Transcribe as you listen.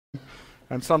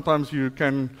And sometimes you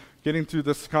can get into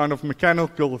this kind of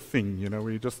mechanical thing,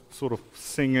 where you just sort of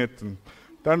sing it and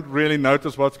don't really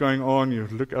notice what's going on. You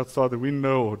look outside the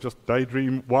window or just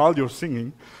daydream while you're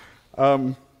singing.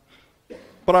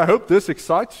 But I hope this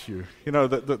excites you.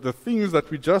 The things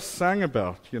that we just sang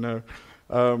about,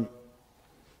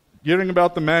 hearing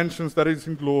about the mansions that is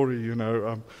in glory,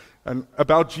 and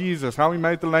about Jesus, how he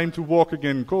made the lame to walk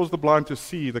again, caused the blind to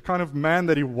see, the kind of man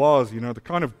that he was, the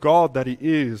kind of God that he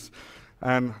is.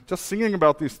 And just singing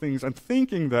about these things and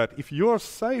thinking that if you are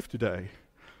saved today,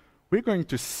 we're going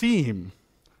to see him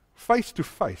face to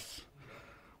face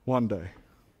one day.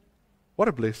 What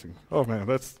a blessing. Oh man,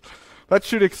 that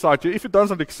should excite you. If it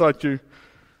doesn't excite you,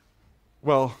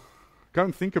 well, go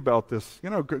and think about this.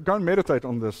 Go and meditate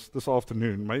on this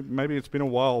afternoon. Maybe it's been a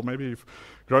while. Maybe you've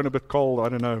grown a bit cold. I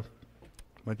don't know.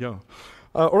 But yeah.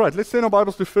 All right, let's turn our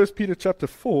Bibles to 1 Peter chapter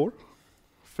 4.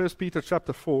 1 Peter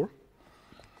chapter 4.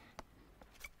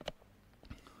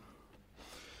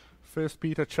 1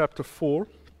 Peter chapter 4.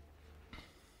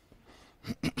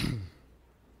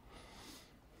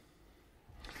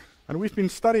 And we've been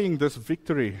studying this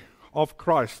victory of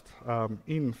Christ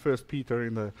in 1 Peter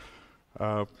in the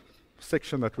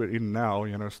section that we're in now,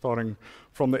 starting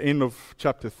from the end of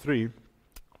chapter 3.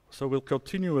 So we'll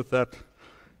continue with that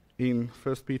in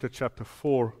 1 Peter chapter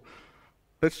 4.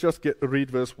 Let's just read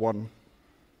verse 1.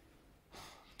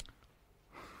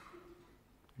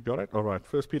 You got it? All right.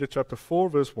 1 Peter chapter 4,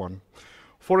 verse 1.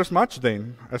 Forasmuch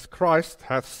then as Christ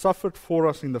hath suffered for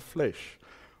us in the flesh,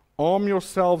 arm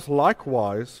yourselves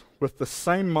likewise with the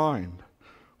same mind.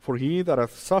 For he that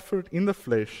hath suffered in the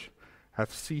flesh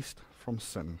hath ceased from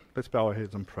sin. Let's bow our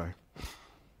heads and pray.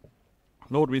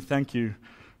 Lord, we thank you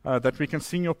that we can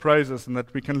sing your praises and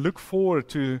that we can look forward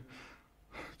to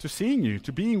seeing you,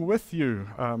 to being with you.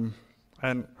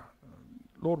 And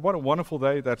Lord, what a wonderful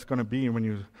day that's going to be when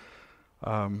you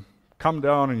come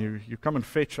down and you come and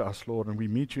fetch us, Lord, and we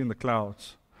meet you in the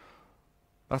clouds.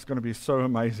 That's going to be so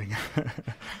amazing.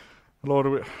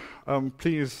 Lord,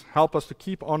 please help us to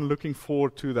keep on looking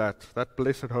forward to that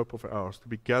blessed hope of ours, to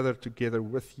be gathered together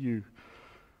with you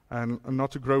and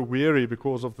not to grow weary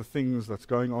because of the things that's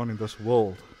going on in this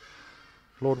world.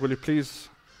 Lord, will you please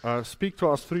speak to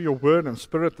us through your word and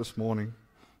spirit this morning.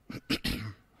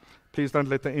 Please don't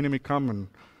let the enemy come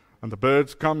and the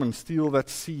birds come and steal that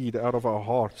seed out of our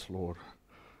hearts, Lord.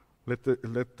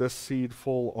 Let this seed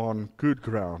fall on good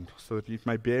ground so that it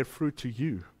may bear fruit to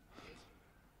you.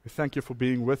 We thank you for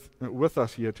being with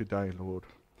us here today, Lord,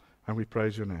 and we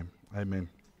praise your name. Amen.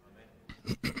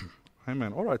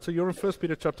 Amen. All right, so you're in 1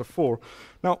 Peter chapter 4.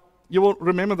 Now, you will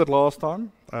remember that last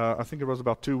time, I think it was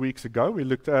about 2 weeks ago, we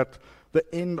looked at the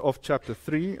end of chapter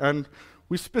 3, and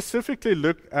we specifically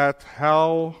looked at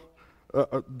how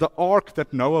the ark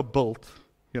that Noah built,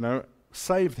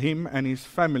 saved him and his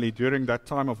family during that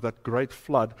time of that great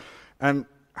flood, and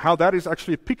how that is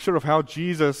actually a picture of how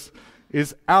Jesus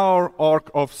is our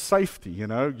ark of safety.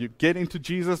 You get into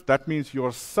Jesus, that means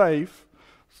you're saved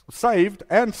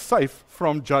and safe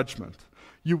from judgment.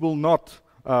 You will not,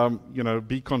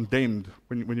 be condemned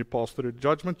when you pass through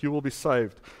judgment. You will be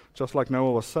saved, just like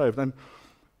Noah was saved. And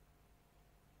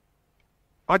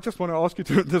I just want to ask you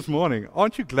this morning,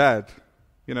 aren't you glad,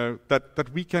 that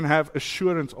we can have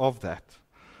assurance of that?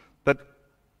 That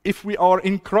if we are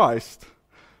in Christ,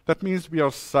 that means we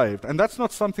are saved. And that's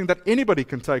not something that anybody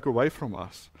can take away from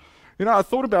us. I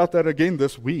thought about that again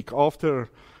this week after,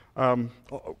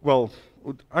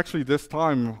 actually this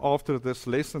time after this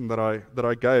lesson that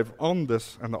I gave on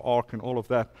this and the ark and all of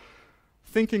that,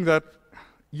 thinking that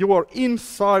you are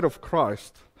inside of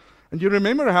Christ. And you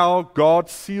remember how God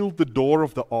sealed the door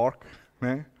of the ark?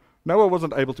 Eh? Noah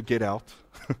wasn't able to get out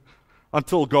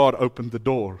until God opened the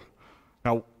door.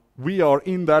 Now, we are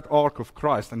in that ark of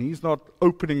Christ, and he's not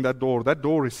opening that door. That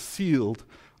door is sealed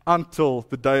until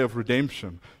the day of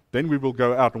redemption. Then we will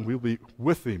go out and we'll be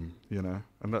with him,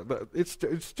 And it's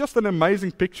just an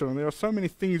amazing picture, and there are so many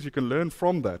things you can learn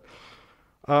from that.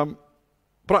 But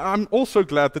I'm also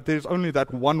glad that there's only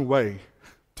that one way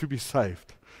to be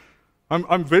saved.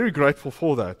 I'm very grateful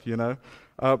for that,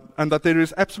 and that there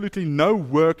is absolutely no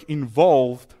work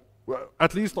involved,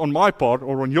 at least on my part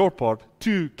or on your part,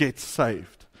 to get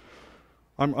saved.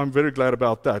 I'm very glad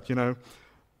about that.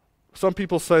 Some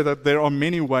people say that there are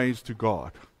many ways to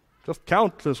God, just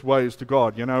countless ways to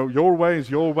God. Your way is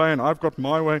your way, and I've got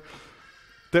my way.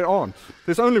 There aren't.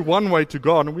 There's only one way to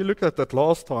God, and we looked at that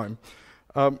last time.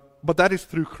 But that is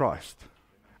through Christ,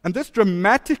 and this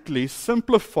dramatically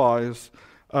simplifies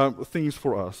things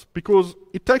for us, because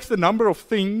it takes the number of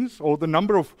things or the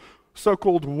number of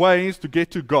so-called ways to get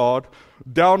to God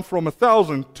down from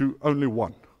 1,000 to only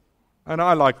one. And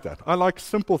I like that. I like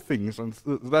simple things, and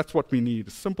that's what we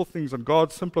need. Simple things, and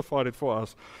God simplified it for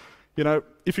us. You know,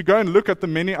 if you go and look at the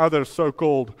many other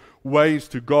so-called ways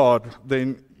to God,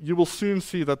 then you will soon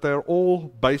see that they're all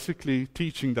basically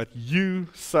teaching that you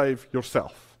save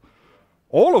yourself.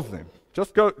 All of them.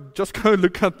 Just go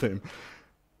look at them.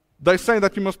 They say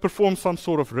that you must perform some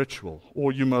sort of ritual,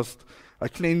 or you must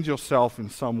cleanse yourself in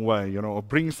some way, or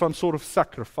bring some sort of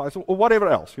sacrifice, or whatever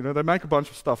else. They make a bunch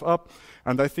of stuff up,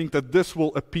 and they think that this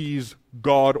will appease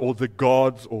God or the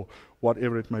gods or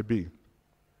whatever it may be.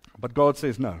 But God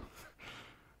says no.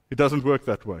 It doesn't work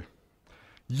that way.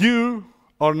 You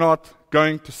are not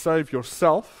going to save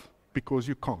yourself because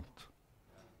you can't.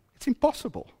 It's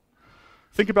impossible.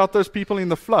 Think about those people in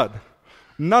the flood.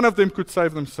 None of them could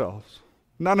save themselves.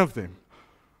 None of them.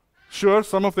 Sure,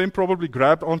 some of them probably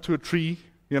grabbed onto a tree,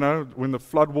 when the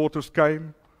flood waters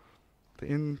came.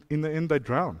 In the end, they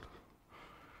drowned.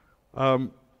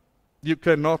 You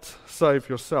cannot save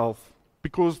yourself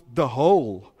because the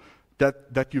hole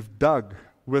that you've dug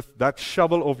with that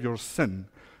shovel of your sin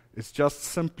is just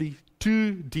simply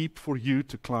too deep for you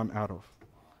to climb out of.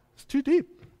 It's too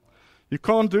deep. You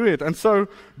can't do it. And so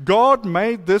God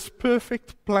made this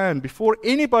perfect plan before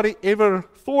anybody ever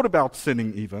thought about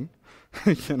sinning even.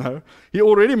 He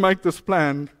already made this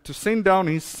plan to send down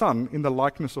his Son in the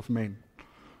likeness of men.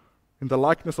 In the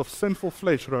likeness of sinful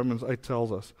flesh, Romans 8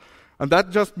 tells us. And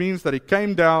that just means that he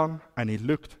came down and he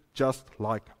looked just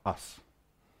like us.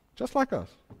 Just like us.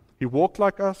 He walked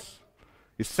like us.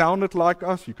 He sounded like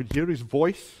us. You could hear his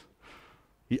voice.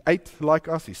 He ate like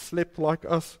us. He slept like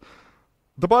us.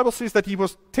 The Bible says that he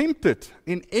was tempted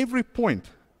in every point,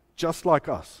 just like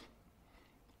us.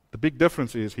 The big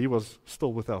difference is he was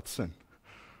still without sin.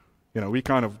 We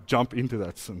kind of jump into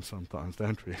that sin sometimes,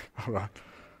 don't we? All right.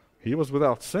 He was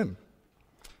without sin.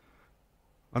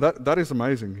 And that is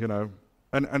amazing,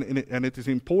 And it is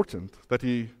important that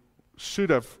he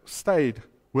should have stayed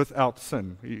without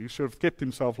sin. He should have kept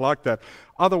himself like that.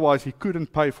 Otherwise, he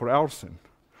couldn't pay for our sin.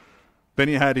 Then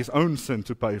he had his own sin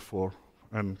to pay for.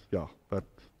 And that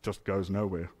just goes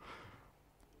nowhere.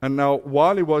 And now,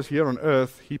 while he was here on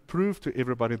earth, he proved to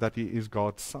everybody that he is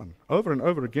God's Son. Over and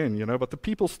over again, but the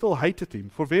people still hated him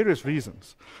for various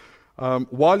reasons.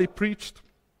 While he preached,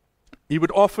 he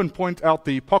would often point out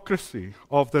the hypocrisy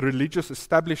of the religious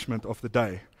establishment of the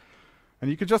day. And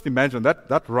you can just imagine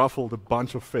that ruffled a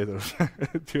bunch of feathers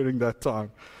during that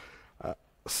time.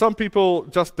 Some people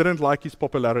just didn't like his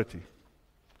popularity,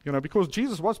 because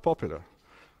Jesus was popular.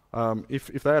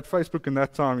 If they had Facebook in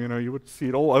that time, you would see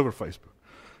it all over Facebook.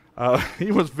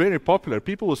 He was very popular.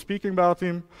 People were speaking about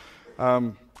him.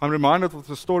 I'm reminded of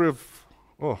the story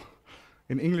of,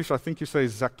 in English I think you say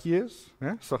Zacchaeus.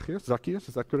 Yeah? Zacchaeus,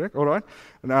 is that correct? All right.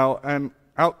 Now,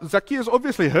 Zacchaeus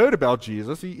obviously heard about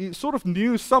Jesus. He sort of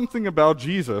knew something about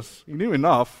Jesus. He knew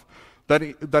enough that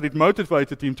it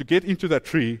motivated him to get into that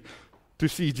tree to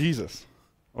see Jesus.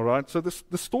 All right. So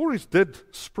the stories did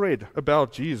spread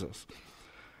about Jesus.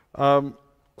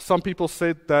 Some people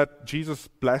said that Jesus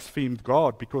blasphemed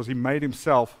God because he made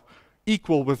himself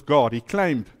equal with God. He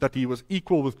claimed that he was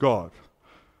equal with God,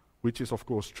 which is of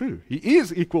course true. He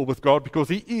is equal with God because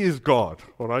he is God.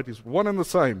 All right. He's one and the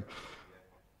same.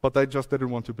 But they just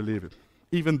didn't want to believe it,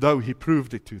 even though he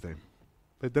proved it to them.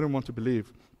 They didn't want to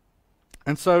believe.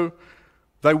 And so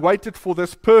they waited for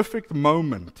this perfect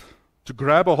moment to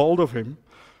grab a hold of him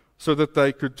so that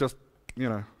they could just,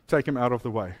 take him out of the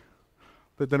way.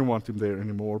 They didn't want him there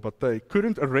anymore, but they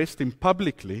couldn't arrest him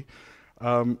publicly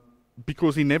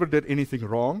because he never did anything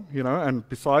wrong, and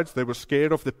besides, they were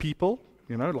scared of the people.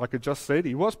 Like I just said,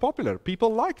 he was popular.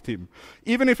 People liked him,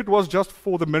 even if it was just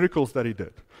for the miracles that he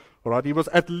did. All right, he was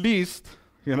at least,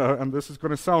 and this is going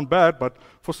to sound bad, but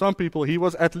for some people, he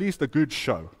was at least a good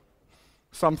show,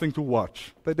 something to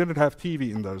watch. They didn't have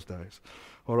TV in those days.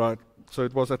 All right, so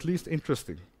it was at least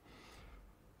interesting.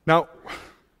 Now,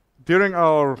 during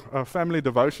our family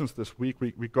devotions this week,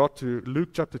 we got to Luke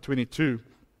chapter 22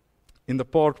 in the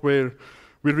part where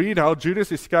we read how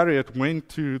Judas Iscariot went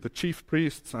to the chief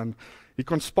priests and he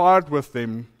conspired with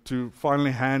them to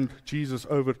finally hand Jesus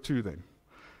over to them.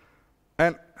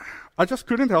 And I just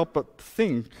couldn't help but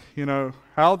think,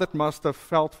 how that must have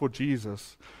felt for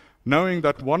Jesus, knowing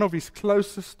that one of his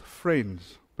closest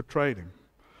friends betrayed him.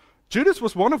 Judas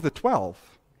was one of the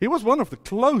 12. He was one of the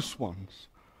close ones.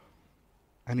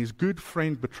 And his good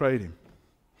friend betrayed him.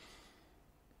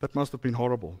 That must have been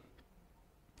horrible.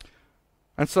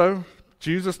 And so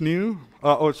Judas knew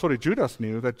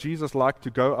that Jesus liked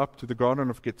to go up to the Garden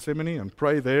of Gethsemane and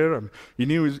pray there, and he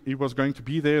knew he was going to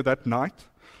be there that night.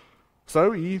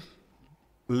 So he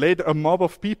led a mob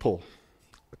of people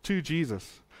to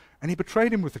Jesus, And he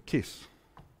betrayed him with a kiss.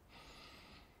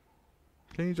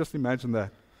 Can you just imagine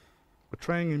that?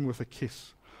 Betraying him with a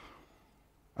kiss.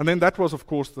 And then that was, of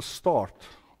course, the start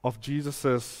of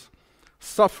Jesus'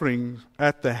 suffering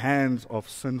at the hands of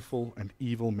sinful and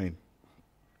evil men.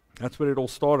 That's where it all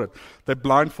started. They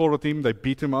blindfolded him, they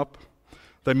beat him up,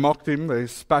 they mocked him, they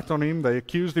spat on him, they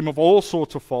accused him of all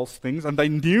sorts of false things, and they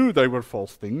knew they were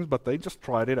false things, but they just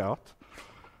tried it out.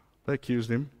 They accused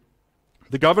him.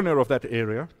 The governor of that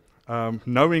area,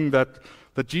 knowing that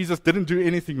Jesus didn't do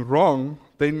anything wrong,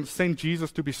 then sent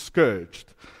Jesus to be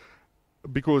scourged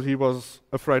because he was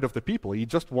afraid of the people. He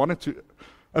just wanted to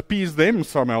appease them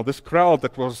somehow, this crowd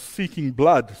that was seeking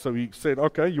blood. So he said,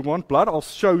 okay, you want blood? I'll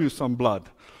show you some blood.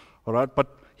 All right,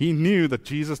 but he knew that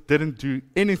Jesus didn't do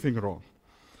anything wrong.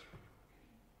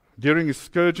 During his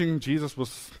scourging, Jesus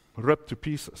was ripped to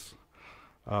pieces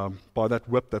by that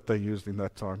whip that they used in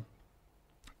that time.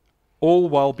 All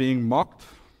while being mocked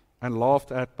and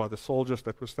laughed at by the soldiers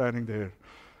that were standing there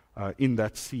in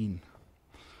that scene.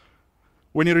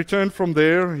 When he returned from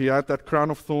there, he had that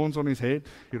crown of thorns on his head.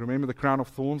 You remember the crown of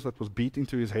thorns that was beat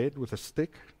into his head with a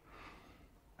stick?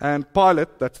 And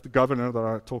Pilate, that's the governor that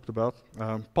I talked about,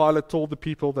 Pilate told the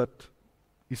people that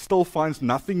he still finds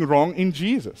nothing wrong in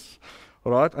Jesus.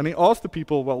 All right? And he asked the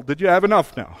people, well, did you have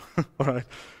enough now? All right?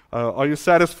 Are you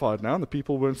satisfied now? And the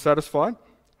people weren't satisfied.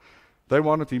 They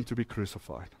wanted him to be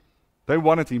crucified. They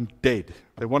wanted him dead.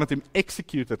 They wanted him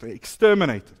executed,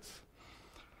 exterminated.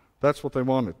 That's what they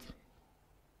wanted.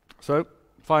 So,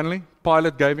 finally,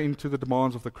 Pilate gave in to the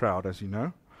demands of the crowd, as you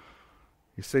know.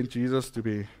 He sent Jesus to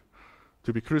be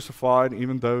crucified,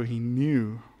 even though he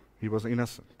knew he was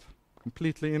innocent,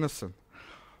 completely innocent.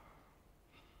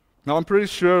 Now, I'm pretty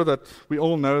sure that we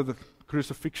all know that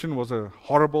crucifixion was a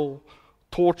horrible,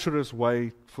 torturous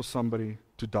way for somebody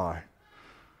to die.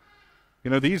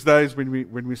 You know, these days when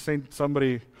we send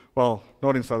somebody, well,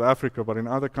 not in South Africa, but in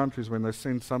other countries, when they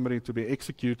send somebody to be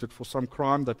executed for some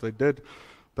crime that they did,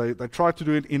 they try to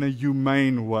do it in a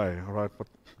humane way, all right? But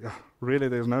yeah, really,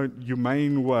 there's no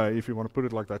humane way, if you want to put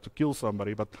it like that, to kill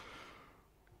somebody, but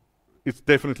it's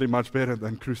definitely much better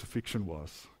than crucifixion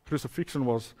was. Crucifixion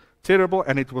was terrible,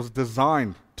 and it was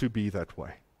designed to be that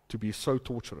way, to be so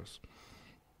torturous.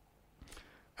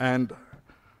 And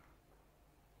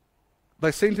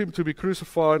they sent him to be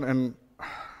crucified, and,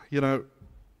 you know,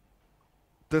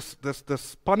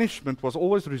 this punishment was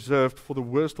always reserved for the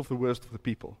worst of the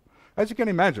people. As you can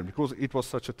imagine, because it was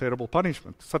such a terrible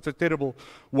punishment, such a terrible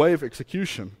way of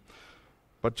execution.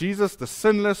 But Jesus, the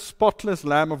sinless, spotless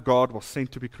Lamb of God, was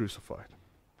sent to be crucified.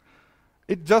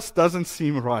 It just doesn't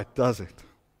seem right, does it?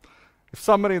 If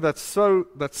somebody that's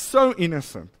so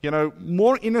innocent, you know,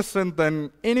 more innocent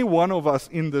than any one of us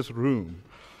in this room,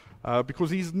 because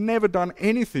he's never done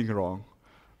anything wrong,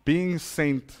 being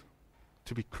sent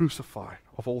to be crucified,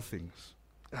 of all things.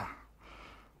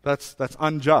 That's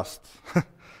unjust.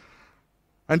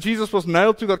 And Jesus was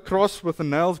nailed to that cross with the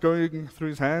nails going through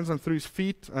his hands and through his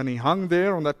feet, and he hung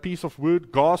there on that piece of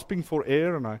wood, gasping for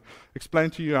air, and I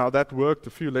explained to you how that worked a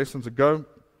few lessons ago.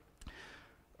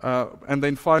 And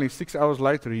then finally, 6 hours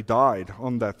later, he died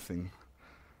on that thing.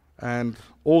 And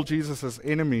all Jesus'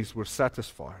 enemies were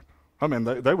satisfied. I mean,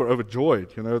 they were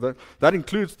overjoyed. You know, that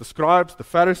includes the scribes, the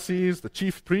Pharisees, the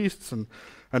chief priests, and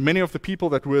many of the people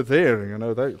that were there. You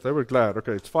know, they were glad.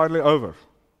 Okay, it's finally over.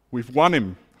 We've won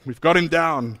him. We've got him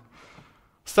down.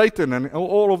 Satan and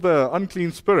all of the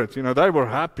unclean spirits, you know, they were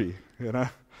happy. You know,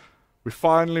 we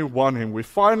finally won him. We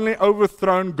finally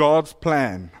overthrown God's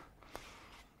plan.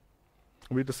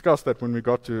 We discussed that when we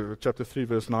got to chapter 3,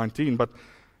 verse 19. But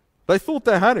they thought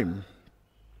they had him.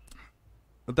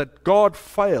 That God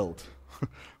failed.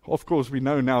 Of course, we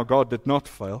know now God did not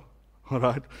fail. All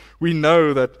right. We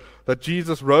know that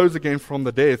Jesus rose again from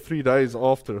the dead 3 days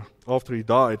after he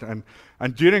died.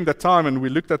 And during that time, and we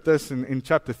looked at this in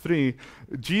chapter 3,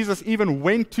 Jesus even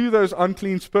went to those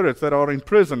unclean spirits that are in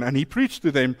prison, and he preached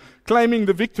to them, claiming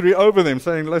the victory over them,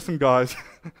 saying, listen, guys,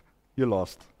 you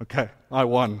lost. Okay, I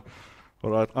won. All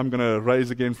right, I'm going to rise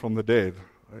again from the dead.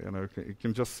 You know, you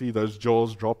can just see those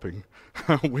jaws dropping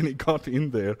when he got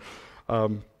in there.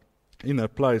 In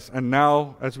that place. And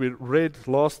now, as we read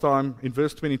last time in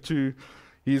verse 22,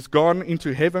 he's gone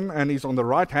into heaven and he's on the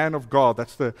right hand of God.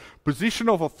 That's the position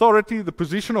of authority, the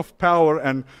position of power,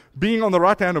 and being on the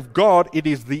right hand of God, it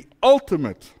is the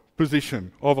ultimate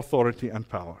position of authority and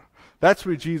power. That's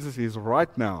where Jesus is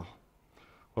right now.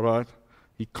 All right?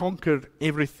 He conquered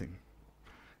everything.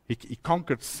 He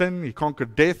conquered sin, he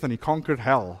conquered death, and he conquered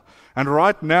hell. And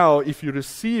right now, if you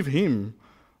receive him,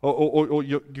 or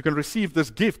you can receive this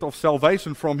gift of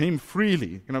salvation from him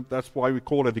freely. You know, that's why we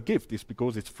call it a gift, is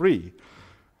because it's free.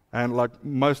 And like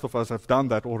most of us have done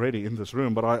that already in this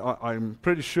room, but I'm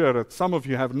pretty sure that some of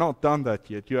you have not done that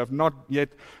yet. You have not yet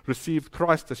received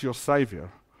Christ as your Savior.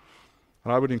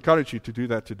 And I would encourage you to do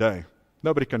that today.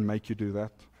 Nobody can make you do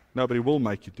that. Nobody will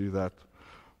make you do that.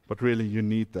 But really, you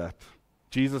need that.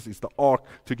 Jesus is the ark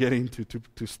to get into,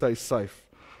 to stay safe.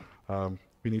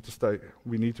 We need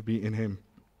to be in Him.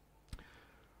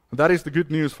 And that is the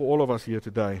good news for all of us here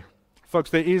today. Folks,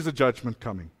 there is a judgment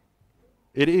coming.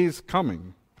 It is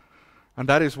coming. And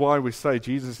that is why we say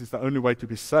Jesus is the only way to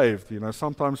be saved.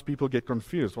 Sometimes people get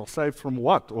confused. Well, saved from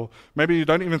what? Or maybe you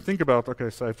don't even think about, okay,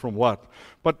 saved from what?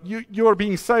 But you are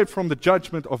being saved from the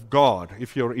judgment of God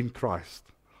if you're in Christ.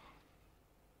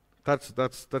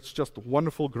 That's just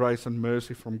wonderful grace and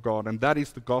mercy from God. And that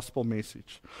is the gospel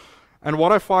message. And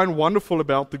what I find wonderful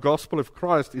about the gospel of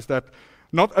Christ is that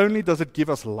not only does it give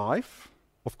us life,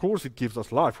 of course it gives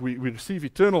us life. We receive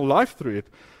eternal life through it.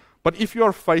 But if you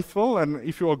are faithful and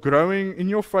if you are growing in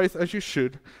your faith as you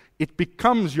should, it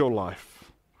becomes your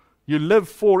life. You live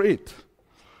for it.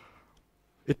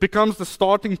 It becomes the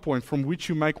starting point from which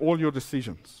you make all your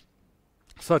decisions,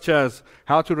 such as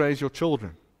how to raise your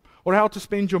children, or how to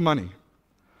spend your money,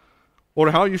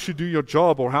 or how you should do your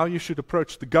job, or how you should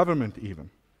approach the government even.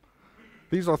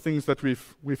 These are things that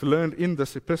we've learned in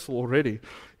this epistle already.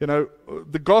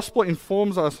 The gospel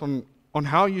informs us on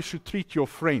how you should treat your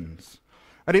friends.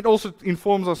 And it also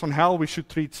informs us on how we should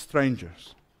treat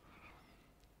strangers.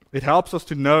 It helps us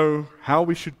to know how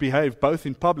we should behave both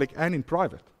in public and in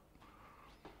private.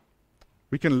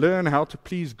 We can learn how to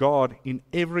please God in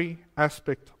every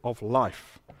aspect of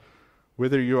life,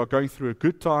 whether you are going through a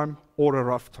good time or a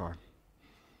rough time.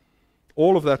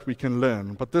 All of that we can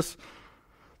learn. But this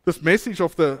message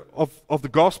of the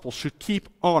gospel should keep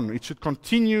on. It should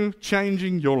continue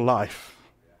changing your life.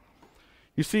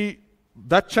 You see,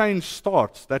 that change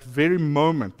starts that very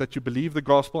moment that you believe the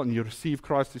gospel and you receive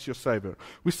Christ as your Savior.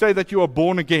 We say that you are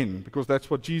born again because that's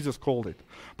what Jesus called it.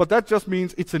 But that just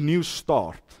means it's a new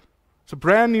start. It's a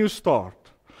brand new start.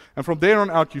 And from there on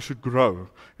out you should grow.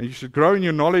 And you should grow in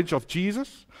your knowledge of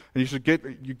Jesus. And you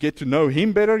get to know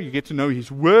Him better. You get to know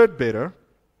His Word better.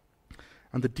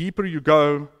 And the deeper you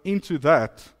go into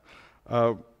that,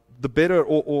 the better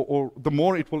or the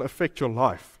more it will affect your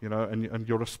life, and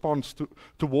your response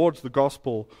towards the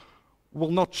gospel will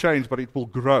not change, but it will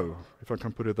grow, if I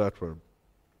can put it that way.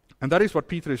 And that is what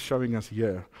Peter is showing us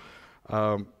here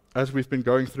as we've been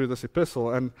going through this epistle.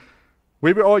 And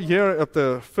where we are here at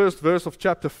the first verse of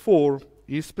chapter 4,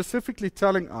 he's specifically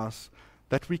telling us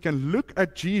that we can look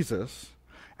at Jesus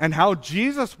and how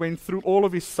Jesus went through all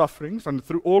of His sufferings and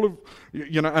through all of,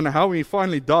 and how He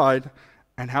finally died,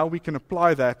 and how we can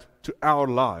apply that to our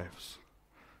lives.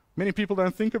 Many people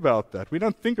don't think about that. We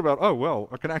don't think about, oh, well,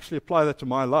 I can actually apply that to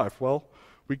my life. Well,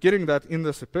 we're getting that in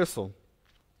this epistle.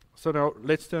 So now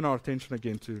let's turn our attention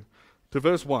again to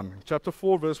verse 1, chapter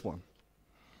 4, verse 1.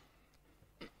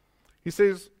 He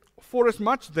says, "For as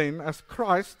much then as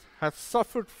Christ hath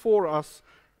suffered for us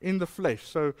in the flesh."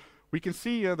 So we can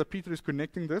see here that Peter is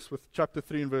connecting this with chapter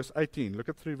 3 and verse 18. Look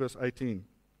at 3 verse 18.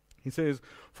 He says,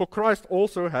 "For Christ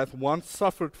also hath once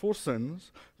suffered for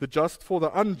sins, the just for the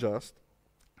unjust."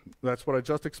 That's what I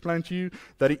just explained to you,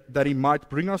 that he might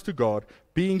bring us to God,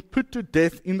 being put to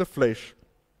death in the flesh,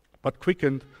 but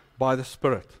quickened by the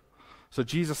Spirit. So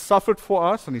Jesus suffered for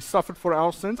us, and He suffered for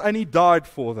our sins, and He died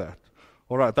for that.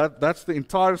 All right, that's the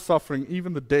entire suffering.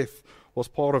 Even the death was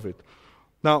part of it.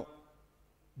 Now,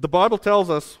 the Bible tells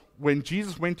us when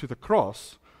Jesus went to the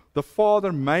cross, the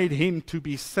Father made Him to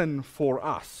be sin for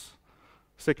us.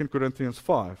 2 Corinthians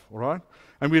 5, all right?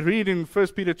 And we read in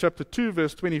 1 Peter chapter 2,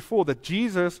 verse 24, that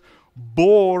Jesus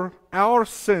bore our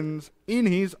sins in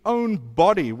His own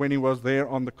body when He was there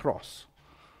on the cross.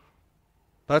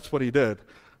 That's what He did.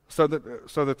 So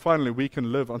that finally we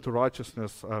can live unto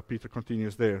righteousness, Peter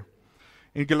continues there.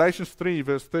 In Galatians 3,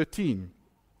 verse 13,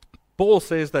 Paul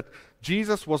says that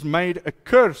Jesus was made a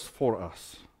curse for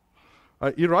us.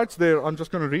 He writes there, I'm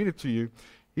just going to read it to you.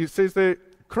 He says there,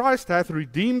 "Christ hath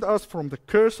redeemed us from the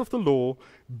curse of the law,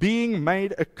 being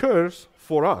made a curse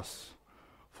for us.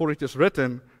 For it is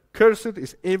written, Cursed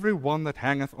is every one that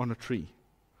hangeth on a tree."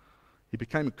 He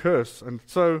became a curse. And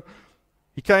so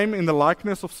He came in the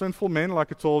likeness of sinful men,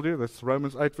 like I told you. That's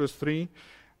Romans 8, verse 3.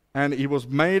 And He was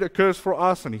made a curse for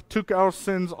us, and He took our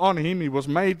sins on Him. He was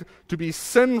made to be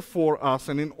sin for us.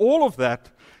 And in all of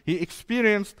that, He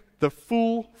experienced the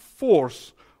full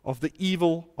force of the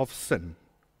evil of sin.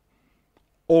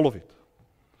 All of it.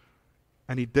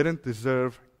 And He didn't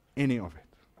deserve any of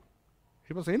it.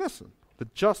 He was innocent. The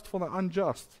just for the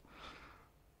unjust.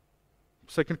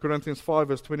 2 Corinthians 5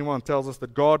 verse 21 tells us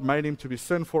that God made him to be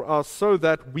sin for us so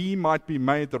that we might be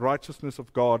made the righteousness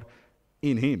of God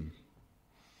in him.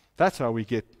 That's how we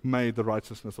get made the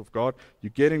righteousness of God. You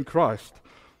get in Christ.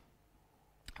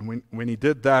 And when he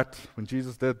did that, when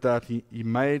Jesus did that, he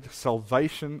made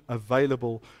salvation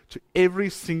available to every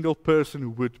single person who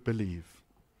would believe.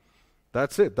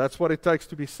 That's it. That's what it takes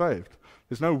to be saved.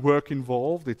 There's no work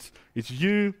involved. It's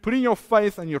you putting your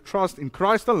faith and your trust in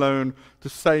Christ alone to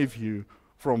save you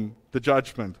from the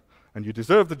judgment. And you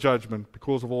deserve the judgment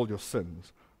because of all your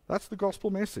sins. That's the gospel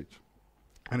message.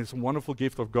 And it's a wonderful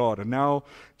gift of God. And now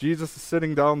Jesus is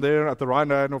sitting down there at the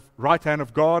right hand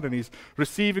of God, and he's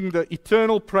receiving the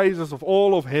eternal praises of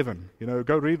all of heaven.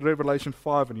 Go read Revelation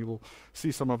 5 and you will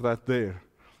see some of that there.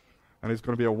 And it's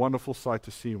going to be a wonderful sight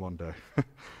to see one day.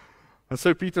 And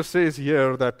so Peter says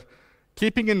here that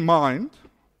keeping in mind,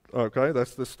 okay,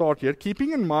 that's the start here,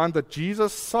 keeping in mind that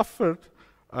Jesus suffered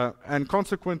and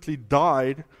consequently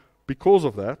died because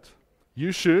of that,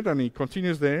 you should, and he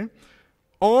continues there,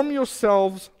 arm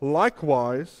yourselves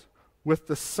likewise with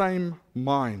the same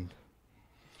mind.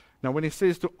 Now, when he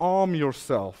says to arm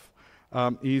yourself,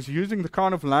 he's using the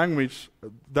kind of language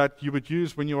that you would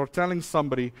use when you are telling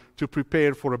somebody to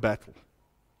prepare for a battle.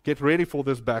 Get ready for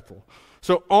this battle.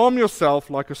 So arm yourself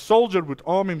like a soldier would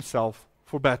arm himself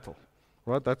for battle.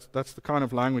 Right? That's the kind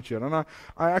of language here. And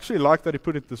I actually like that he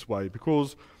put it this way,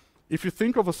 because if you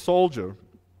think of a soldier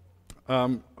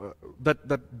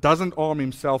that doesn't arm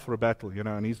himself for a battle,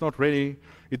 and he's not ready,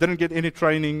 he didn't get any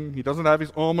training, he doesn't have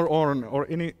his armor on or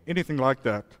anything like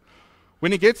that.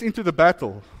 When he gets into the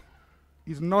battle,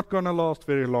 he's not going to last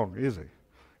very long, is he?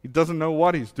 He doesn't know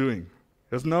what he's doing.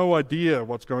 He has no idea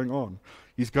what's going on.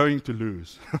 He's going to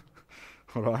lose.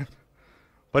 All right?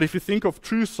 But if you think of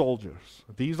true soldiers,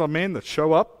 these are men that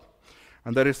show up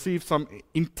and they receive some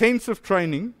intensive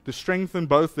training to strengthen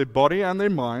both their body and their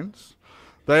minds.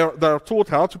 They are taught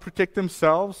how to protect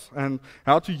themselves and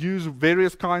how to use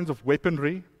various kinds of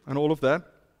weaponry and all of that.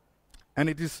 And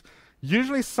it is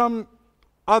usually some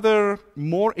other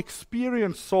more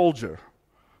experienced soldier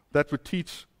that would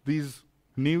teach these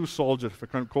new soldiers, if I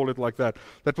can call it like that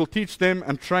will teach them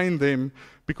and train them,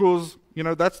 because,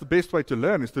 that's the best way to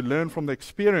learn, is to learn from the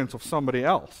experience of somebody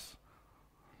else,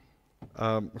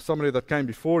 somebody that came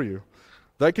before you.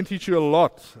 They can teach you a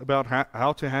lot about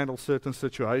how to handle certain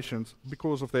situations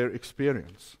because of their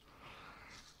experience.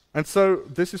 And so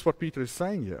this is what Peter is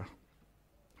saying here.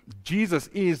 Jesus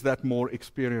is that more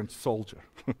experienced soldier.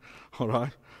 All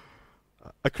right?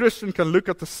 A Christian can look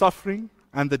at the suffering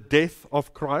and the death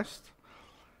of Christ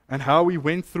and how he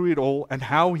went through it all and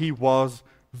how he was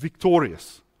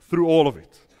victorious through all of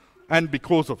it and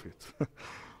because of it.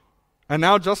 And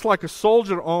now, just like a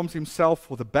soldier arms himself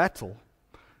for the battle,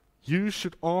 you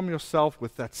should arm yourself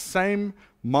with that same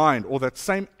mind or that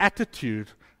same attitude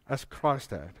as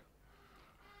Christ had.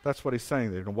 That's what he's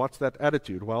saying there. And what's that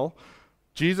attitude? Well,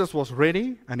 Jesus was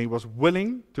ready and he was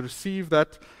willing to receive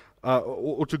that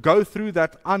or to go through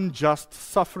that unjust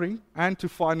suffering and to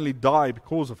finally die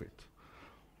because of it.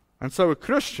 And so a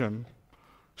Christian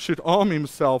should arm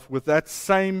himself with that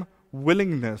same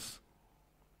willingness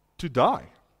to die.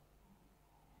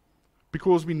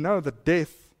 Because we know that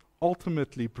death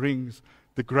ultimately brings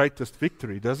the greatest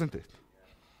victory, doesn't it?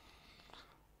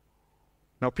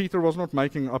 Now, Peter was not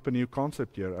making up a new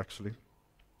concept here, actually.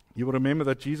 You will remember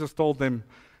that Jesus told them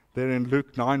there in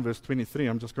Luke 9, verse 23.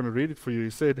 I'm just going to read it for you.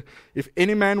 He said, "If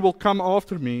any man will come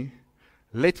after me,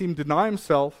 let him deny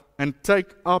himself and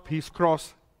take up his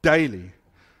cross daily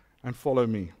and follow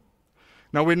me."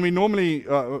 Now, when we normally,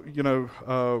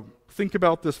 think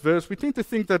about this verse, we tend to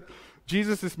think that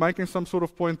Jesus is making some sort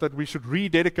of point that we should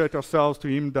rededicate ourselves to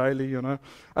him daily, And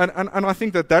I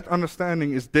think that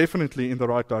understanding is definitely in the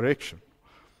right direction.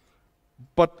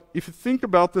 But if you think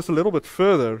about this a little bit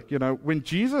further, when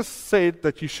Jesus said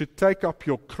that you should take up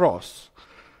your cross,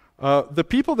 the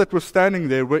people that were standing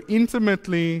there were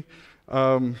intimately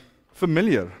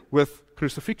familiar with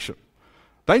crucifixion.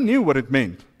 They knew what it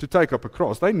meant to take up a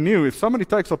cross. They knew if somebody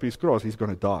takes up his cross, he's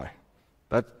going to die.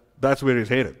 That's where he's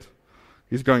headed.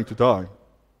 He's going to die.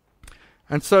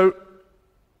 And so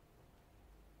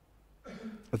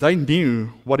they knew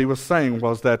what he was saying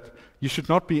was that you should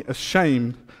not be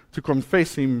ashamed to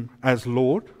confess him as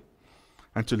Lord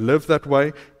and to live that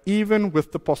way, even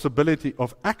with the possibility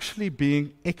of actually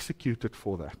being executed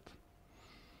for that.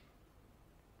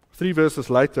 3 verses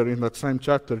later in that same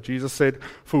chapter, Jesus said,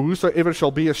 "For whosoever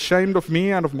shall be ashamed of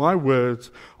me and of my words,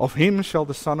 of him shall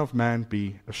the Son of Man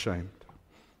be ashamed."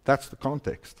 That's the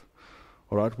context.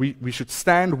 All right, we should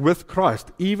stand with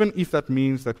Christ, even if that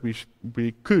means that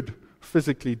we could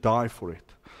physically die for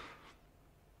it.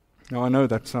 Now, I know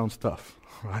that sounds tough,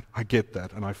 right? I get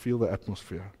that, and I feel the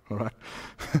atmosphere, all right?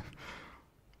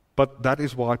 But that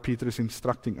is why Peter is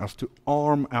instructing us to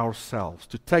arm ourselves,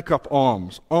 to take up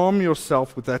arms. Arm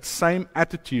yourself with that same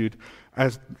attitude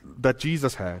as that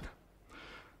Jesus had.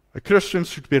 A Christian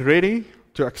should be ready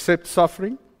to accept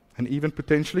suffering and even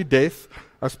potentially death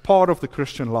as part of the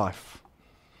Christian life.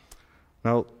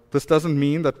 Now, this doesn't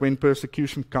mean that when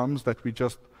persecution comes that we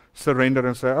just surrender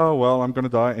and say, oh, well, I'm going to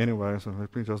die anyway, so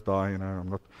let me just die,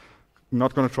 I'm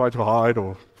not going to try to hide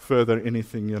or further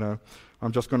anything,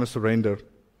 I'm just going to surrender.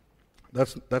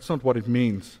 That's not what it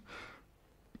means.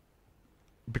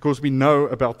 Because we know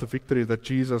about the victory that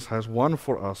Jesus has won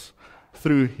for us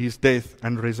through his death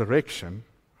and resurrection,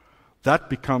 that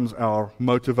becomes our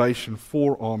motivation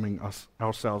for arming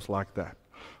ourselves like that.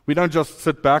 We don't just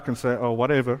sit back and say, oh,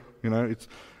 whatever,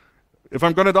 if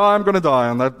I'm going to die, I'm going to die,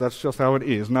 and that's just how it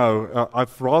is. No,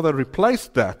 I've rather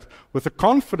replaced that with a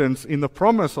confidence in the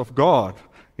promise of God,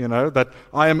 that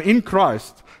I am in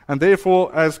Christ, and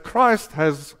therefore, as Christ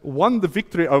has won the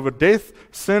victory over death,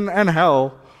 sin, and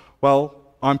hell, well,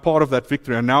 I'm part of that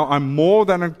victory, and now I'm more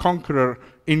than a conqueror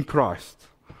in Christ.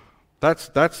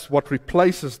 That's what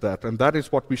replaces that, and that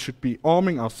is what we should be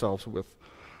arming ourselves with,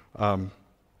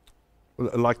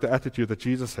 like the attitude that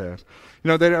Jesus had.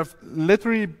 There have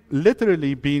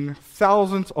literally been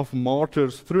thousands of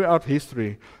martyrs throughout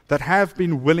history that have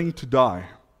been willing to die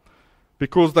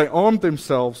because they armed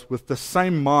themselves with the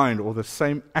same mind or the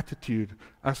same attitude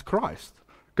as Christ.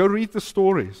 Go read the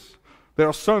stories. There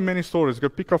are so many stories. Go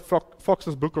pick up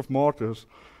Fox's Book of Martyrs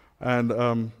and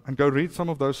go read some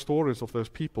of those stories of those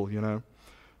people,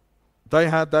 They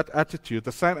had that attitude,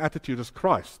 the same attitude as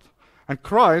Christ. And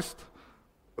Christ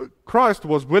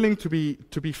was willing to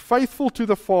be faithful to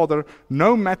the Father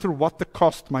no matter what the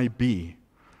cost may be.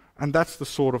 And that's the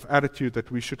sort of attitude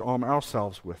that we should arm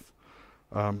ourselves with,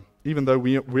 even though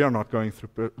we are not going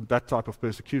through that type of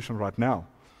persecution right now.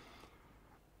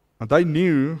 And they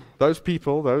knew, those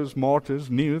people, those martyrs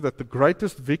knew that the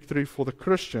greatest victory for the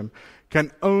Christian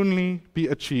can only be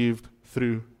achieved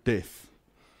through death.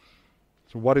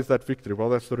 So what is that victory? Well,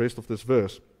 that's the rest of this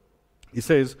verse. He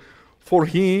says, "For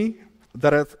he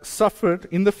that hath suffered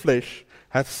in the flesh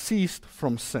hath ceased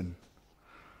from sin."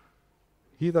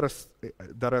 He that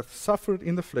hath suffered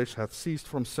in the flesh hath ceased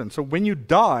from sin. So when you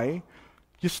die,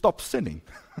 you stop sinning.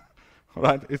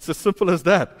 Right? It's as simple as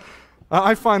that.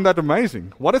 I find that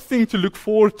amazing. What a thing to look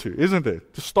forward to, isn't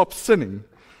it? To stop sinning.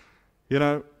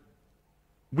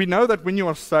 We know that when you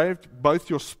are saved, both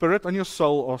your spirit and your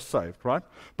soul are saved, right?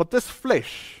 But this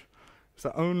flesh is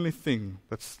the only thing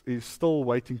that is still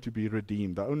waiting to be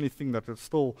redeemed. The only thing that is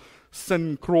still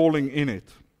sin crawling in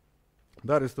it.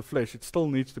 That is the flesh. It still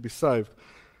needs to be saved.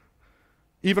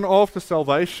 Even after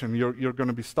salvation, you're going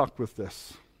to be stuck with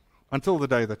this until the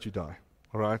day that you die.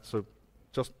 All right? So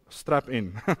just strap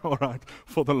in, all right,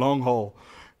 for the long haul.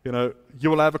 You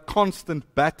will have a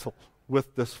constant battle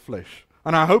with this flesh.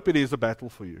 And I hope it is a battle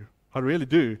for you. I really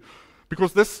do.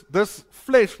 Because this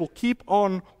flesh will keep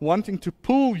on wanting to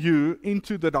pull you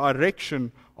into the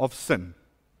direction of sin.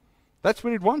 That's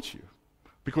where it wants you.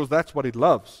 Because that's what it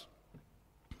loves.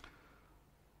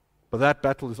 But that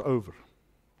battle is over.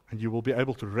 And you will be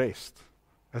able to rest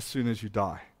as soon as you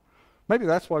die. Maybe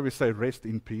that's why we say rest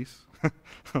in peace.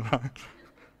 Right?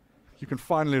 You can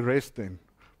finally rest then.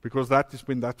 Because that is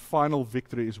when that final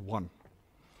victory is won.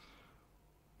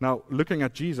 Now, looking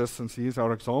at Jesus, since he is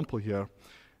our example here,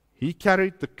 he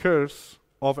carried the curse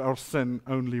of our sin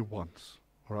only once.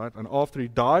 All right? And after he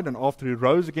died and after he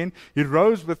rose again, he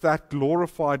rose with that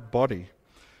glorified body.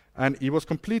 And he was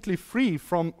completely free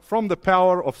from the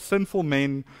power of sinful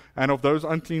men and of those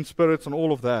unclean spirits and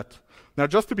all of that. Now,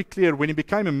 just to be clear, when he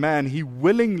became a man, he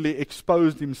willingly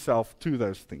exposed himself to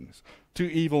those things,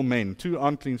 to evil men, to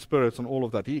unclean spirits and all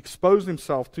of that. He exposed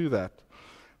himself to that.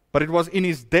 But it was in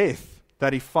his death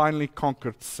that he finally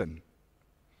conquered sin.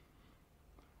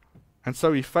 And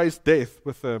so he faced death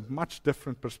with a much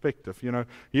different perspective.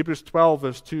 Hebrews 12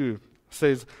 verse 2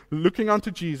 says, "Looking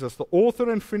unto Jesus, the author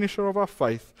and finisher of our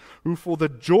faith, who for the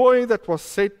joy that was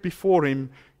set before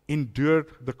him endured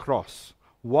the cross."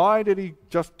 Why did he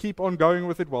just keep on going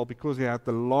with it? Well, because he had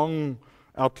the long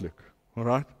outlook. All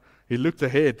right? He looked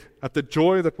ahead at the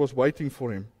joy that was waiting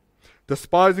for him,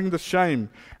 despising the shame,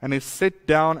 and is set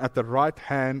down at the right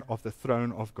hand of the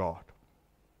throne of God.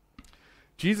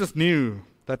 Jesus knew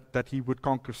that he would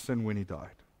conquer sin when he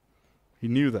died. He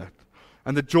knew that.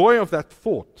 And the joy of that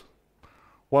thought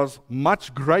was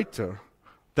much greater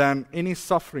than any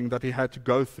suffering that he had to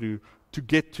go through to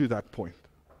get to that point.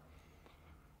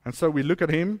 And so we look at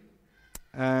him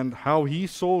and how he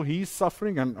saw his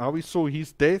suffering and how he saw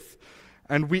his death,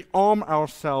 And we arm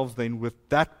ourselves then with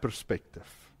that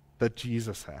perspective that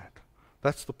Jesus had.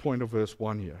 That's the point of verse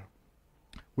 1 here.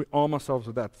 We arm ourselves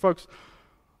with that. Folks,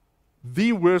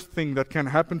 the worst thing that can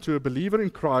happen to a believer in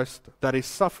Christ that is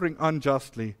suffering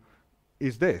unjustly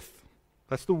is death.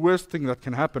 That's the worst thing that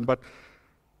can happen. But,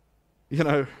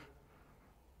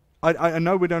 I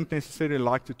know we don't necessarily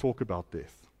like to talk about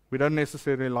death. We don't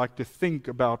necessarily like to think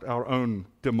about our own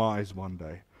demise one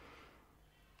day.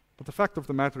 But the fact of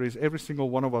the matter is, every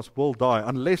single one of us will die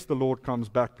unless the Lord comes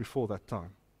back before that time.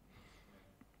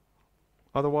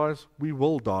 Otherwise, we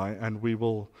will die and we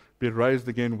will be raised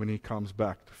again when He comes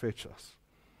back to fetch us.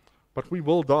 But we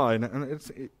will die, and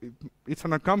it's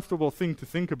an uncomfortable thing to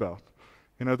think about.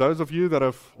 Those of you that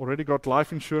have already got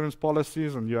life insurance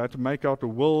policies and you had to make out a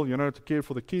will, to care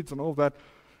for the kids and all that,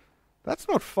 that's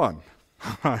not fun.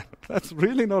 That's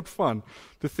really not fun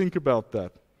to think about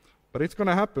that. But it's going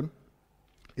to happen.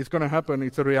 It's going to happen.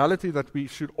 It's a reality that we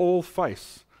should all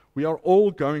face. We are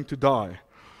all going to die.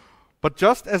 But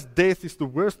just as death is the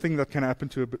worst thing that can happen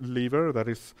to a believer that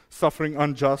is suffering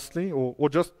unjustly, or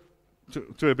just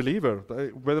to a believer,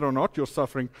 whether or not you're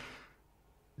suffering,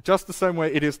 just the same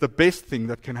way it is the best thing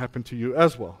that can happen to you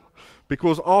as well.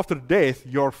 Because after death,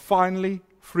 you're finally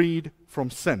freed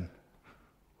from sin.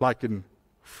 Like in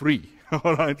free.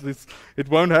 All right? It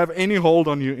won't have any hold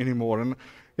on you anymore. And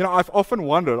I've often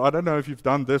wondered, I don't know if you've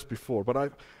done this before,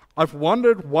 but I've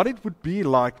wondered what it would be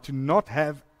like to not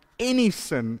have any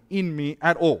sin in me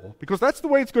at all. Because that's the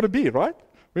way it's going to be, right?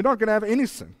 We're not going to have any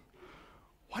sin.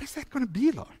 What is that going to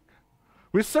be like?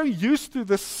 We're so used to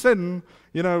the sin,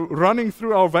 running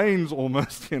through our veins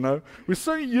almost, We're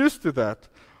so used to that.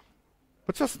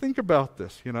 But just think about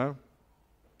this,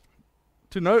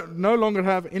 To no longer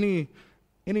have any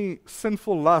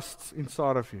sinful lusts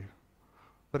inside of you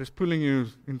that is pulling you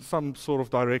in some sort of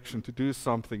direction to do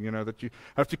something, that you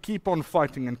have to keep on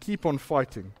fighting and keep on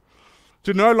fighting.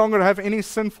 To no longer have any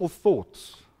sinful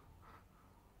thoughts.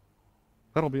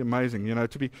 That'll be amazing,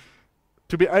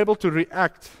 to be able to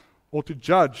react or to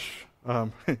judge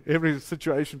every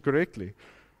situation correctly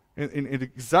in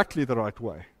exactly the right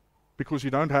way, because you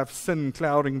don't have sin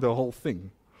clouding the whole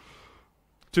thing.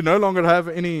 To no longer have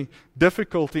any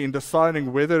difficulty in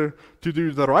deciding whether to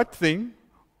do the right thing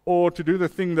or to do the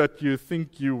thing that you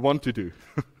think you want to do.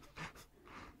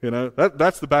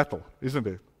 That's the battle, isn't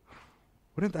it?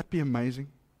 Wouldn't that be amazing?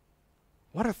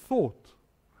 What a thought.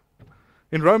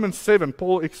 In Romans 7,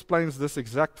 Paul explains this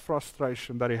exact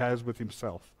frustration that he has with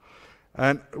himself,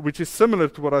 and which is similar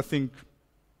to what I think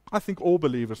all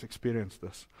believers experience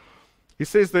this. He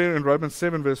says there in Romans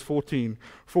 7 verse 14,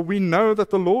 "For we know that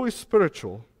the law is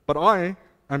spiritual, but I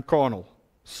am carnal,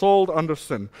 sold under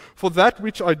sin. For that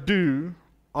which I do,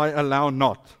 I allow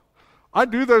not. I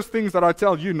do those things that I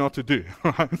tell you not to do."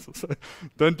 So,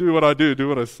 don't do what I do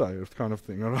what I say, that kind of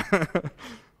thing. All right?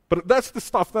 But that's the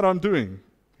stuff that I'm doing,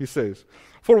 he says.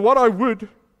 "For what I would,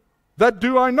 that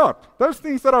do I not." Those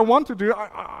things that I want to do,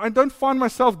 I don't find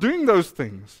myself doing those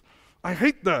things. I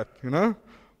hate that,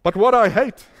 But what I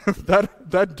hate,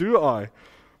 that do I.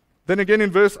 Then again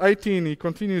in verse 18, he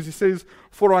continues, he says,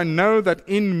 "For I know that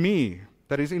in me,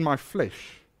 that is in my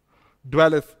flesh,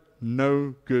 dwelleth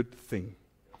no good thing.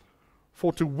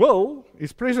 For to will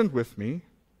is present with me,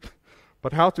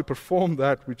 but how to perform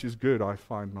that which is good I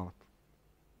find not."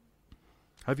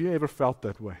 Have you ever felt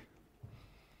that way?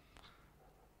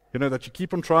 That you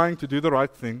keep on trying to do the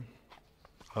right thing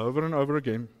over and over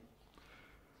again,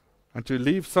 and to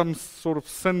leave some sort of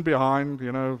sin behind.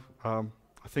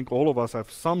 I think all of us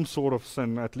have some sort of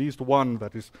sin, at least one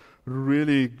that is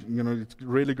really, it's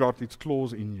really got its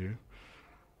claws in you.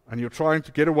 And you're trying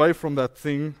to get away from that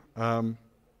thing, and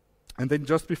then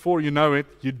just before you know it,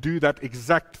 you do that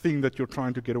exact thing that you're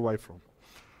trying to get away from.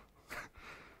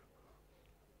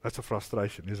 That's a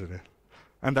frustration, isn't it?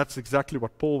 And that's exactly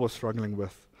what Paul was struggling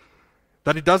with.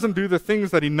 That he doesn't do the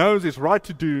things that he knows is right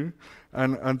to do,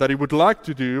 and that he would like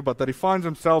to do, but that he finds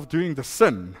himself doing the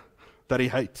sin that he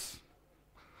hates.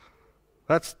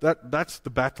 That's the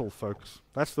battle, folks.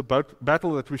 That's the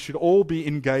battle that we should all be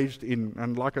engaged in.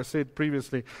 And like I said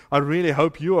previously, I really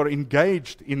hope you are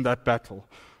engaged in that battle.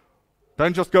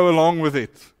 Don't just go along with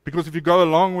it. Because if you go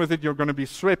along with it, you're going to be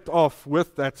swept off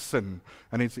with that sin.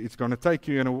 And it's going to take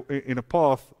you in a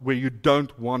path where you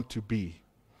don't want to be.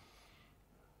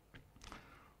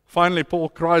 Finally, Paul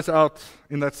cries out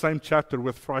in that same chapter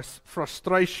with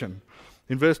frustration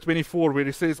in verse 24, where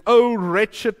he says, "O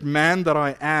wretched man that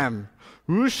I am,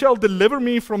 who shall deliver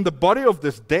me from the body of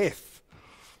this death?"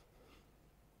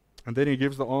 And then he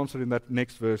gives the answer in that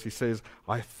next verse. He says,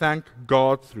 "I thank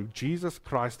God through Jesus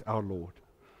Christ our Lord."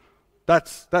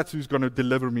 That's who's going to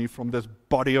deliver me from this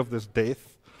body of this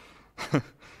death.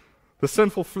 The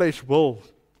sinful flesh will,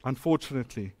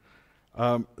 unfortunately,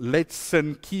 let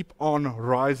sin keep on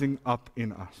rising up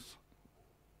in us.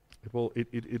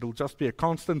 It'll just be a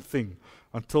constant thing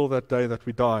until that day that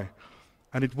we die.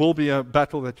 And it will be a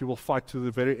battle that you will fight to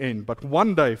the very end. But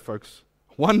one day, folks,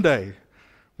 one day,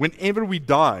 whenever we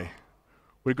die,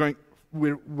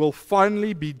 we'll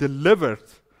finally be delivered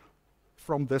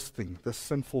from this thing, this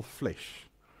sinful flesh.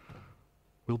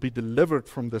 We'll be delivered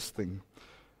from this thing.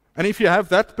 And if you have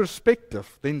that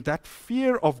perspective, then that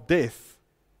fear of death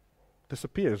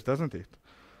disappears, doesn't it?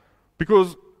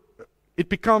 Because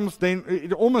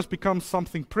it almost becomes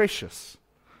something precious,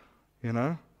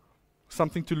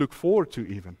 something to look forward to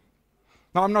even.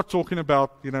 Now, I'm not talking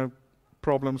about,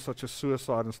 problems such as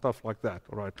suicide and stuff like that,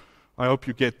 all right? I hope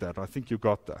you get that. I think you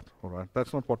got that, all right?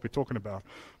 That's not what we're talking about.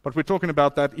 But we're talking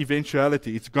about that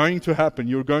eventuality. It's going to happen.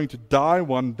 You're going to die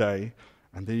one day,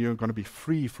 and then you're going to be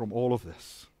free from all of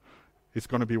this. It's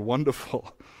going to be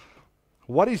wonderful.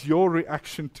 What is your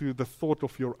reaction to the thought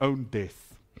of your own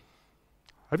death?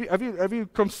 Have you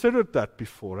considered that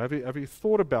before? Have you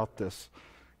thought about this?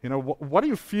 What do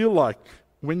you feel like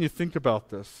when you think about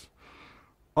this?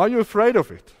 Are you afraid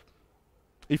of it?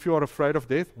 If you are afraid of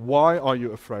death, why are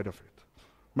you afraid of it?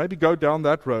 Maybe go down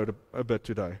that road a bit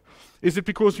today. Is it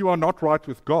because you are not right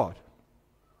with God?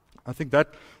 I think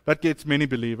that gets many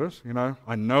believers.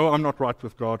 I know I'm not right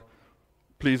with God.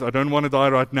 Please, I don't want to die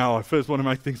right now. I first want to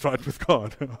make things right with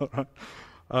God.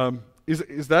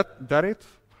 Is that it?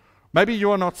 Maybe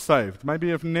you are not saved. Maybe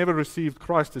you've never received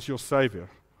Christ as your Savior.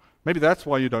 Maybe that's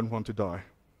why you don't want to die.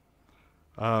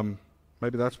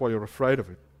 Maybe that's why you're afraid of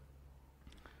it.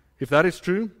 If that is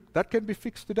true, that can be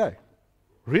fixed today.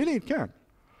 Really, it can.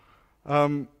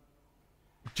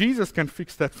 Jesus can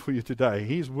fix that for you today.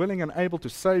 He's willing and able to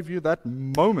save you that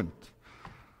moment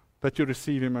that you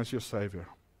receive Him as your Savior.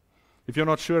 If you're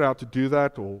not sure how to do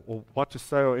that or what to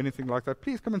say or anything like that,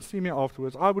 please come and see me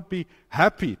afterwards. I would be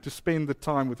happy to spend the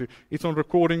time with you. It's on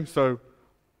recording, so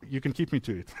you can keep me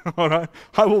to it. All right?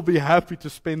 I will be happy to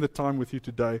spend the time with you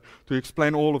today to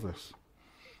explain all of this.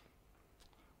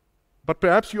 But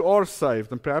perhaps you are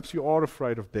saved and perhaps you are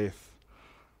afraid of death.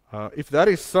 If that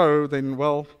is so, then,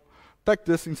 take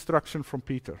this instruction from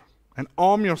Peter and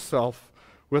arm yourself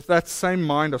with that same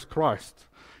mind as Christ.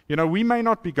 We may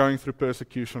not be going through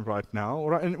persecution right now,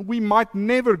 and we might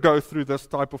never go through this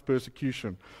type of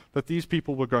persecution that these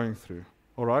people were going through,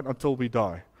 all right, until we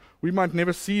die. We might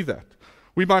never see that.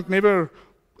 We might never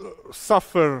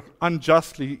suffer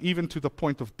unjustly, even to the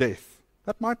point of death.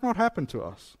 That might not happen to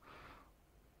us.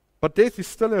 But death is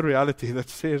still a reality that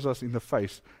stares us in the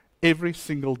face every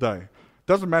single day.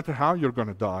 Doesn't matter how you're going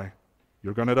to die,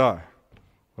 you're going to die,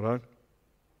 all right?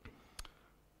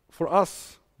 For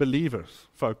us, believers,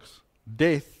 folks,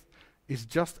 death is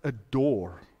just a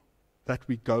door that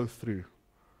we go through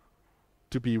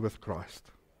to be with Christ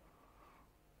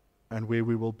and where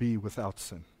we will be without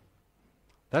sin.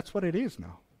 That's what it is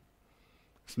now.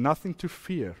 It's nothing to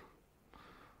fear.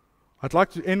 I'd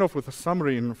like to end off with a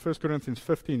summary in 1 Corinthians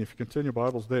 15, if you can turn your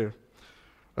Bibles there.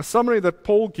 A summary that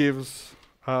Paul gives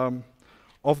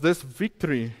of this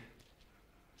victory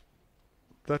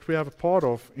that we have a part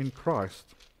of in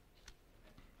Christ.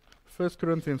 1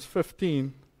 Corinthians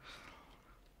 15,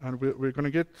 and we're going to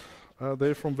get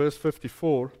there from verse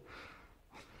 54.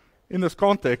 In this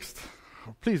context,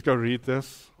 please go read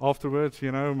this afterwards,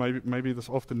 maybe this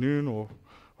afternoon or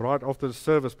right after the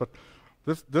service, but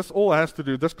this all has to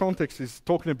do, this context is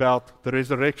talking about the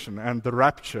resurrection and the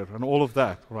rapture and all of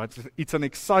that, right? It's an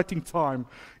exciting time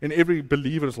in every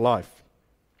believer's life.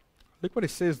 Look what he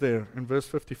says there in verse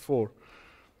 54.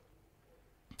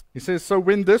 He says, so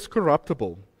when this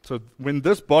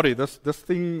body, this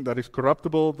thing that is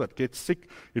corruptible, that gets sick,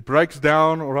 it breaks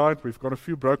down, all right? We've got a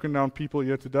few broken down people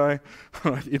here today.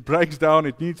 It breaks down,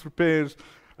 it needs repairs.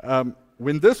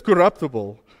 When this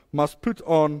corruptible must put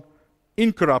on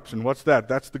incorruption, what's that?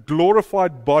 That's the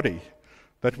glorified body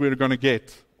that we're going to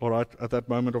get, all right, at that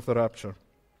moment of the rapture.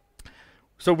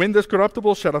 So when this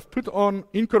corruptible shall have put on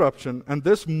incorruption, and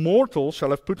this mortal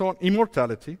shall have put on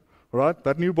immortality, right?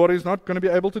 That new body is not going to be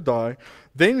able to die.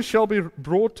 Then shall be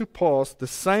brought to pass the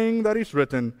saying that is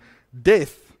written,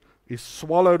 death is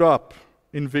swallowed up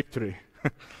in victory.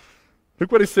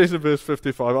 Look what it says in verse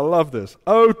 55. I love this.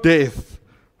 O death,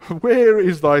 where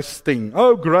is thy sting?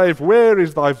 O grave, where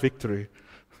is thy victory?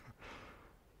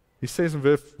 He says in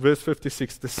verse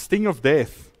 56, the sting of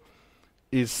death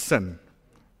is sin,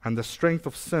 and the strength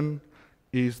of sin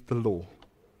is the law.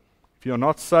 If you're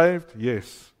not saved,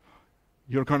 yes,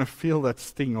 you're going to feel that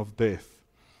sting of death.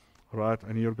 right?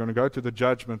 And you're going to go to the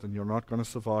judgment and you're not going to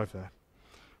survive that.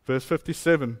 Verse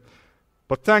 57,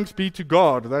 but thanks be to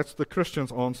God, that's the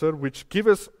Christian's answer, which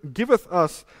giveth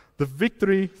us the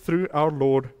victory through our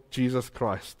Lord Jesus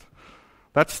Christ.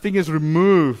 That sting is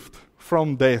removed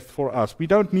from death for us. We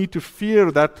don't need to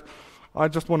fear that, I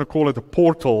just want to call it a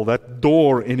portal, that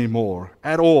door anymore,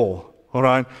 at all. All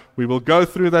right? We will go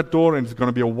through that door, and it's going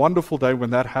to be a wonderful day when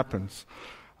that happens.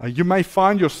 You may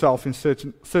find yourself in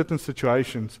certain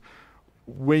situations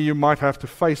where you might have to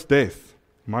face death.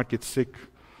 You might get sick,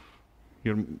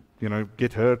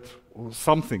 get hurt, or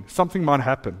something. Something might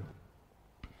happen.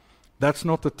 That's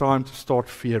not the time to start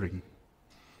fearing.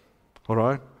 All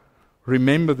right?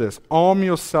 Remember this. Arm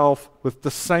yourself with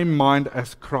the same mind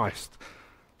as Christ,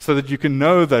 so that you can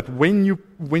know that when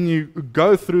you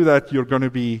go through that, you're going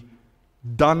to be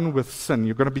done with sin.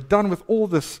 You're going to be done with all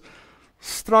this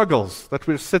struggles that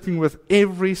we're sitting with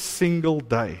every single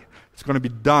day. It's going to be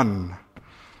done.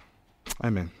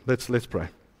 Amen. Let's pray.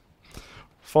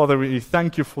 Father, we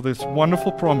thank you for this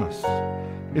wonderful promise.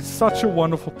 It's such a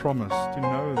wonderful promise to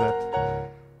know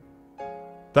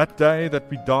that day that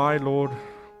we die, Lord,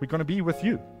 we're going to be with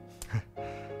you.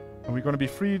 And we're going to be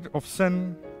freed of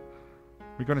sin.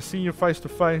 We're going to see you face to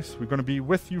face. We're going to be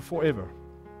with you forever.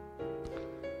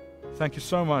 Thank you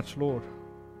so much, Lord.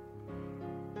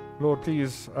 Lord,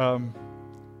 please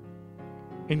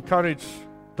encourage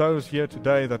those here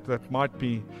today that might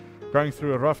be going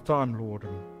through a rough time, Lord,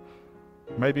 and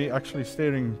maybe actually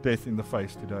staring death in the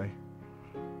face today.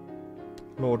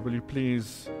 Lord, will you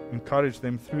please encourage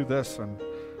them through this and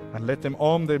let them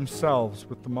arm themselves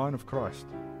with the mind of Christ.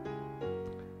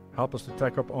 Help us to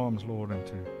take up arms, Lord,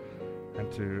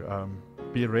 and to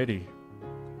be ready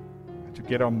and to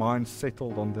get our minds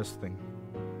settled on this thing,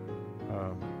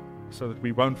 so that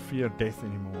we won't fear death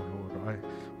anymore, Lord.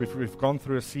 We've gone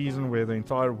through a season where the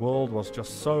entire world was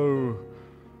just so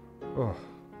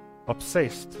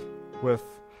obsessed with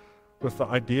the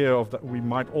idea of that we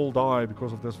might all die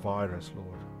because of this virus,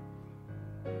 Lord.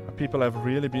 And people have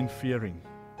really been fearing.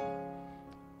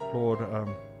 Lord,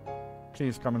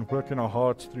 please come and work in our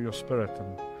hearts through your Spirit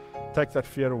and take that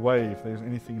fear away if there's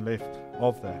anything left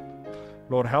of that.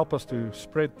 Lord, help us to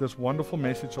spread this wonderful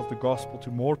message of the gospel to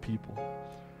more people,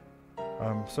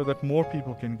 so that more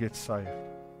people can get saved.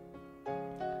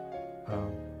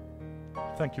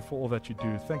 Thank you for all that you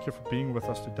do. Thank you for being with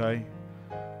us today.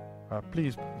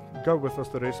 Please go with us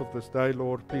the rest of this day,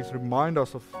 Lord. Please remind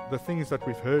us of the things that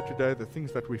we've heard today, the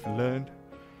things that we've learned,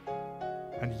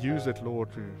 and use it, Lord,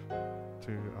 to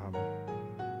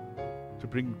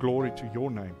bring glory to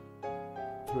your name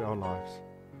through our lives.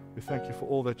 We thank you for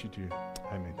all that you do.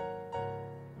 Amen.